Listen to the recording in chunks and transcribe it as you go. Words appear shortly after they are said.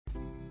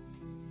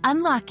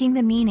Unlocking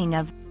the meaning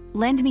of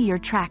 "Lend me your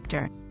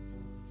tractor."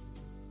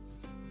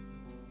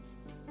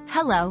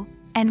 Hello,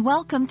 and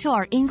welcome to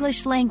our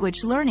English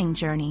language learning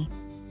journey.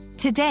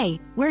 Today,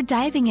 we're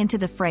diving into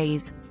the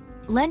phrase,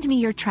 "Lend me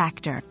your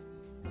tractor."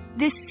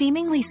 This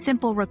seemingly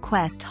simple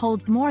request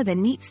holds more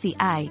than meets the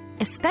eye,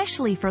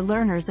 especially for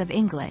learners of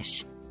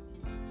English.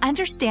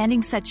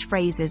 Understanding such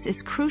phrases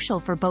is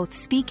crucial for both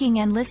speaking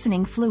and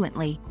listening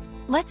fluently.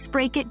 Let's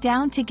break it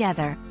down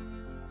together.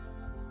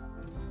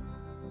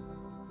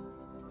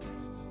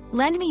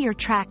 Lend me your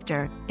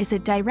tractor is a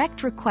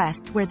direct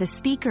request where the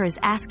speaker is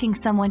asking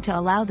someone to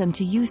allow them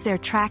to use their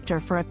tractor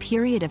for a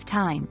period of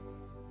time.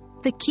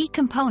 The key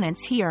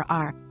components here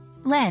are: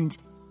 lend,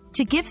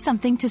 to give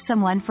something to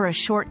someone for a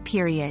short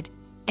period,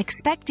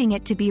 expecting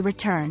it to be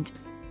returned.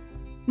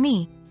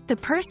 Me, the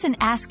person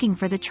asking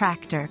for the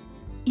tractor.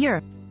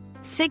 Your,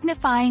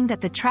 signifying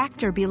that the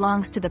tractor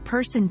belongs to the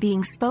person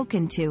being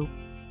spoken to.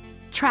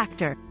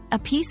 Tractor, a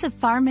piece of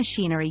farm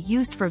machinery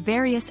used for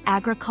various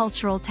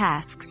agricultural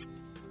tasks.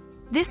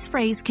 This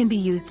phrase can be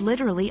used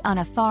literally on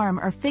a farm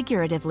or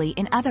figuratively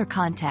in other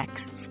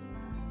contexts.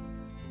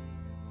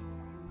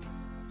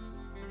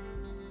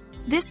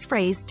 This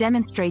phrase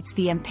demonstrates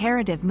the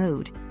imperative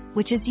mood,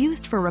 which is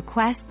used for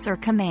requests or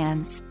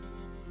commands.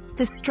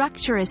 The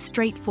structure is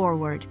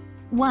straightforward.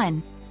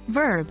 1.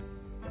 Verb,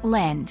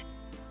 lend,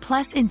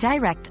 plus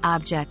indirect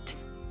object,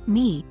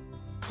 me,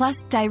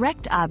 plus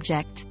direct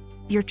object,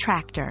 your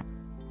tractor.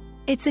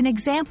 It's an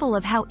example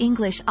of how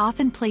English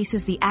often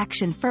places the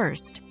action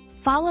first,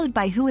 followed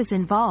by who is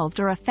involved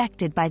or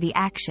affected by the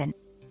action.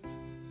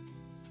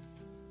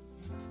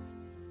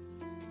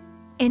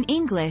 In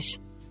English,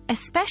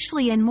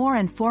 especially in more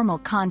informal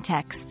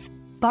contexts,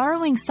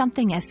 borrowing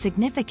something as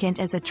significant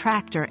as a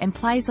tractor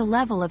implies a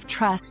level of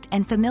trust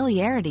and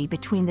familiarity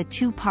between the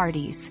two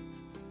parties.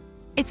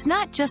 It's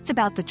not just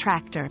about the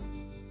tractor.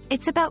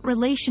 It's about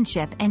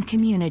relationship and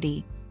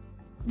community.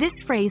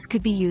 This phrase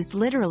could be used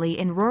literally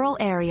in rural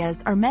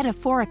areas or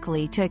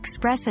metaphorically to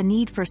express a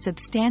need for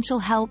substantial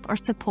help or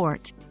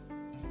support.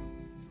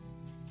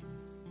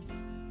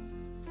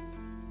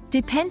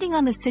 Depending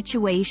on the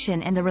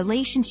situation and the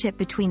relationship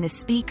between the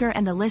speaker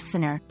and the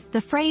listener, the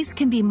phrase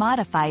can be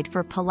modified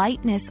for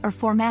politeness or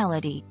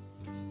formality.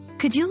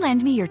 Could you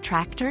lend me your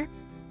tractor?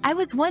 I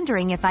was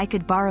wondering if I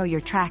could borrow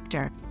your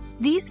tractor.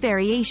 These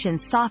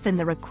variations soften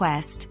the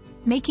request,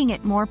 making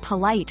it more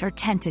polite or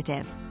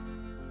tentative.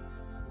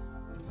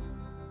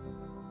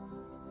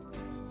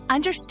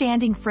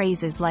 Understanding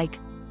phrases like,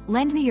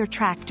 "Lend me your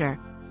tractor,"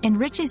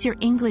 enriches your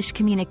English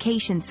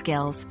communication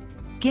skills,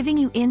 giving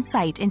you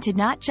insight into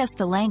not just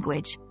the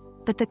language,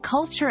 but the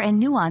culture and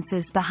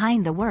nuances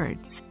behind the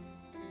words.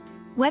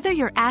 Whether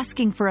you're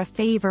asking for a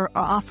favor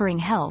or offering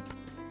help,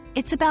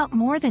 it's about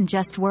more than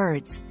just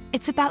words,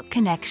 it's about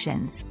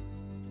connections.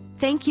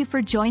 Thank you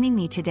for joining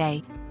me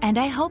today, and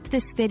I hope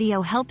this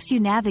video helps you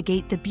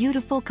navigate the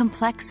beautiful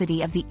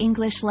complexity of the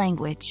English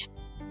language.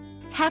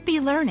 Happy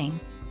learning!